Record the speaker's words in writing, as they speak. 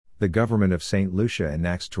The Government of St. Lucia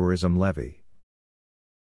enacts tourism levy.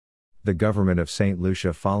 The Government of St.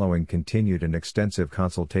 Lucia, following continued and extensive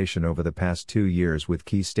consultation over the past 2 years with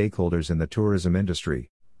key stakeholders in the tourism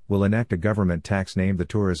industry, will enact a government tax named the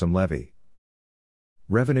Tourism Levy.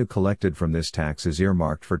 Revenue collected from this tax is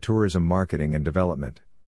earmarked for tourism marketing and development.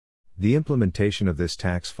 The implementation of this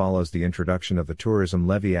tax follows the introduction of the Tourism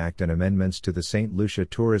Levy Act and amendments to the St. Lucia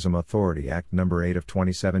Tourism Authority Act No. 8 of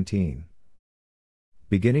 2017.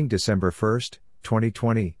 Beginning December 1,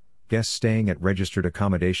 2020, guests staying at registered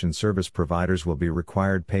accommodation service providers will be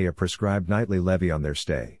required pay a prescribed nightly levy on their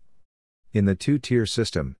stay. In the two-tier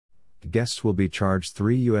system, guests will be charged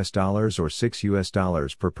 $3 or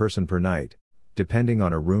 $6 per person per night, depending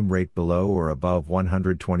on a room rate below or above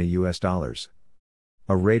 $120.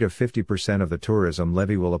 A rate of 50% of the tourism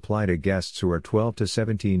levy will apply to guests who are 12 to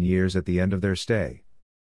 17 years at the end of their stay.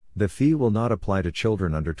 The fee will not apply to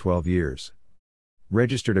children under 12 years.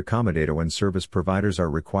 Registered accommodator and service providers are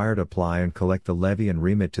required to apply and collect the levy and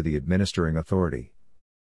remit to the administering authority.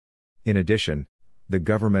 In addition, the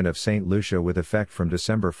Government of St. Lucia, with effect from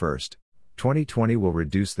December 1, 2020, will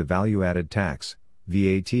reduce the value-added tax,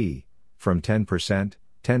 VAT, from 10%,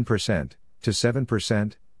 to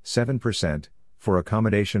 7%, 7%, for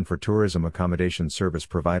accommodation for tourism accommodation service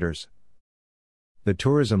providers. The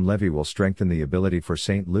tourism levy will strengthen the ability for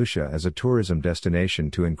St. Lucia as a tourism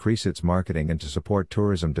destination to increase its marketing and to support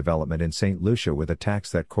tourism development in St. Lucia with a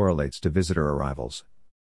tax that correlates to visitor arrivals.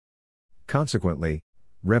 Consequently,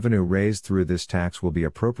 revenue raised through this tax will be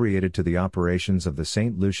appropriated to the operations of the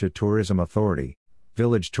St. Lucia Tourism Authority,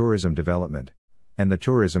 Village Tourism Development, and the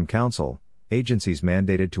Tourism Council, agencies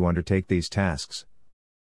mandated to undertake these tasks.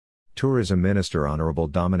 Tourism Minister Honorable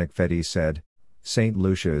Dominic Feddi said, St.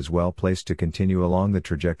 Lucia is well placed to continue along the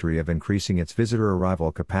trajectory of increasing its visitor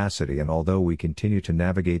arrival capacity, and although we continue to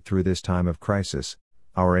navigate through this time of crisis,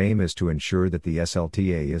 our aim is to ensure that the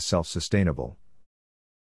SLTA is self-sustainable.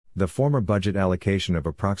 The former budget allocation of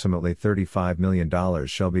approximately $35 million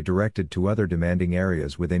shall be directed to other demanding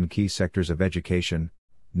areas within key sectors of education,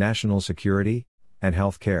 national security, and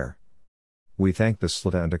health care. We thank the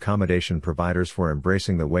SLTA and accommodation providers for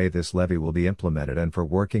embracing the way this levy will be implemented and for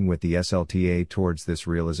working with the SLTA towards this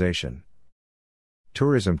realization.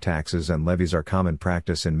 Tourism taxes and levies are common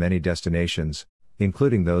practice in many destinations,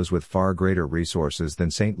 including those with far greater resources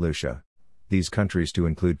than St. Lucia. These countries to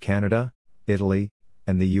include Canada, Italy,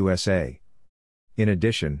 and the USA. In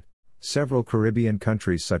addition, several Caribbean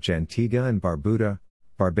countries such as Antigua and Barbuda,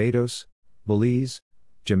 Barbados, Belize,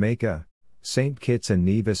 Jamaica, St. Kitts and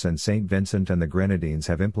Nevis and St. Vincent and the Grenadines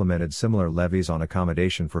have implemented similar levies on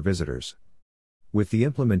accommodation for visitors. With the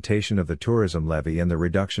implementation of the tourism levy and the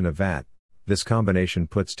reduction of VAT, this combination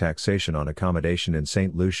puts taxation on accommodation in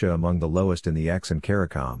St. Lucia among the lowest in the X and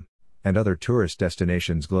CARICOM, and other tourist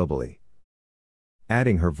destinations globally.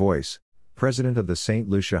 Adding her voice, President of the St.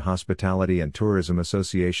 Lucia Hospitality and Tourism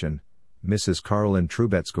Association, Mrs. Caroline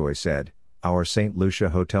Trubetskoy said, Our St. Lucia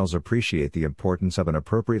hotels appreciate the importance of an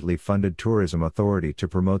appropriately funded tourism authority to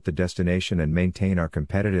promote the destination and maintain our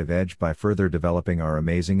competitive edge by further developing our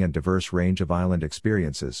amazing and diverse range of island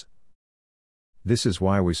experiences. This is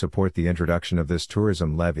why we support the introduction of this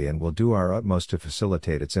tourism levy and will do our utmost to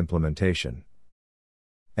facilitate its implementation.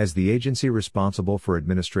 As the agency responsible for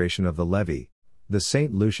administration of the levy, the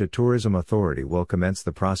St. Lucia Tourism Authority will commence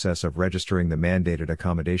the process of registering the mandated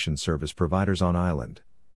accommodation service providers on island.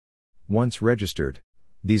 Once registered,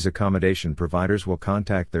 these accommodation providers will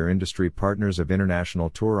contact their industry partners of international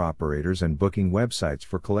tour operators and booking websites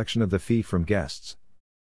for collection of the fee from guests.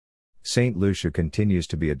 St. Lucia continues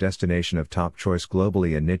to be a destination of top choice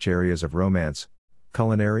globally in niche areas of romance,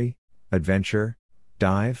 culinary, adventure,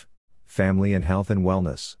 dive, family and health and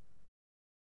wellness.